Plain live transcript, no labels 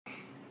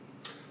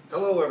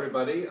Hello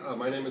everybody,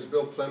 my name is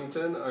Bill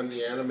Plympton. I'm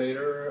the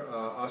animator,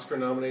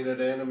 Oscar-nominated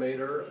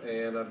animator,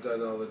 and I've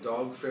done all the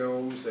dog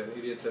films and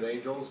Idiots and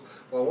Angels.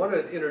 Well, I want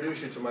to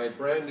introduce you to my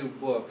brand new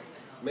book,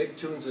 Make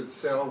Toons That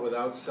Sell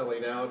Without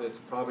Selling Out. It's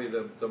probably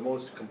the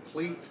most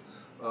complete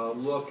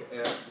look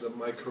at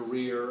my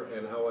career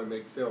and how I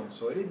make films.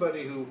 So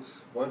anybody who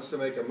wants to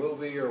make a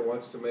movie or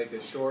wants to make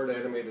a short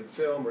animated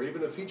film or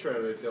even a feature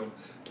animated film,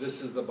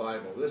 this is the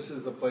Bible. This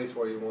is the place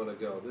where you want to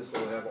go. This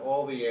will have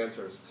all the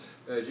answers.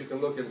 As you can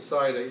look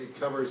inside, it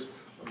covers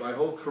my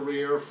whole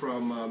career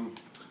from,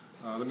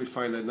 let me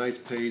find a nice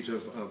page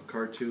of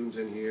cartoons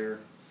in here.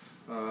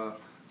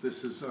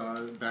 This is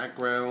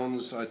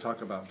backgrounds. I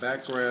talk about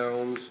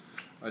backgrounds.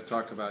 I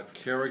talk about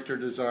character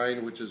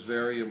design, which is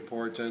very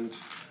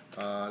important.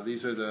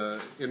 These are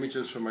the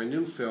images from my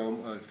new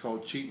film. It's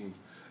called Cheatin'.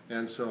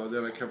 And so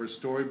then I cover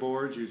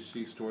storyboards. You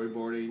see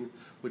storyboarding,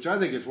 which I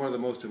think is one of the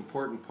most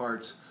important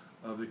parts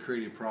of the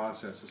creative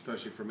process,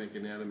 especially for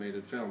making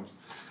animated films.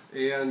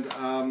 And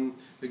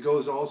it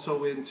goes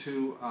also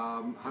into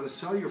how to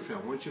sell your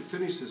film. Once you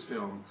finish this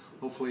film,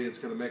 hopefully it's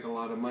going to make a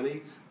lot of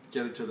money,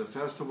 get it to the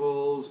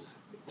festivals,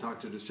 talk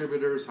to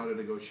distributors, how to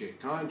negotiate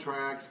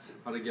contracts,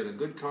 how to get a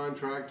good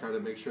contract, how to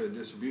make sure the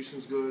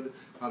distribution's good,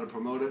 how to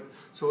promote it.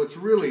 So it's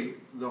really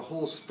the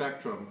whole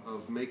spectrum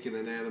of making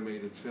an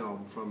animated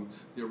film, from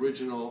the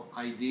original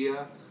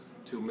idea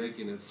to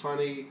making it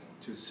funny,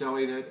 to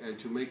selling it, and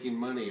to making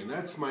money. And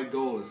that's my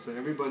goal, is so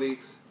everybody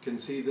can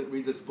see that,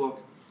 read this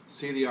book,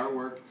 see the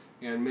artwork,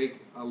 and make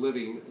a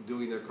living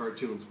doing their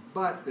cartoons.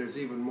 But there's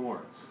even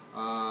more.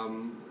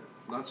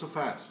 Not so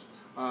fast.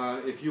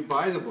 If you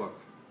buy the book,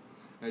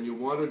 and you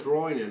want a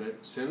drawing in it,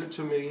 send it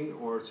to me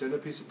or send a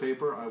piece of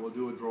paper. I will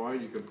do a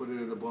drawing. You can put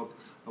it in the book.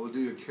 I will do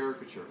your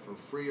caricature for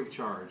free of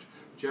charge.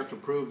 But you have to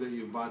prove that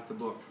you bought the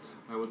book.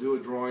 I will do a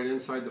drawing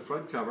inside the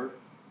front cover,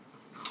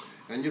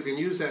 and you can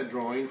use that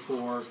drawing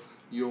for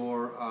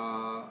your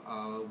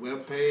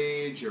web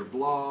page, your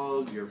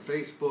blog, your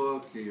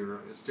Facebook,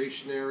 your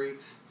stationery,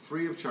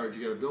 free of charge.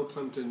 You get a Bill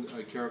Plympton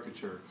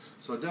caricature.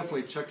 So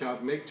definitely check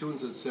out Make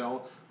Toons That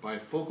Sell by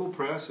Focal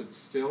Press. It's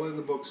still in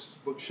the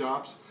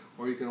bookshops.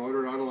 Or you can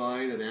order it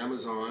online at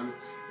Amazon,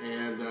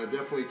 and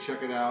definitely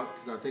check it out,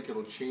 because I think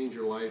it'll change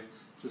your life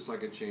just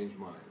like it changed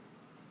mine.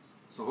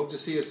 So hope to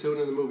see you soon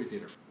in the movie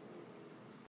theater.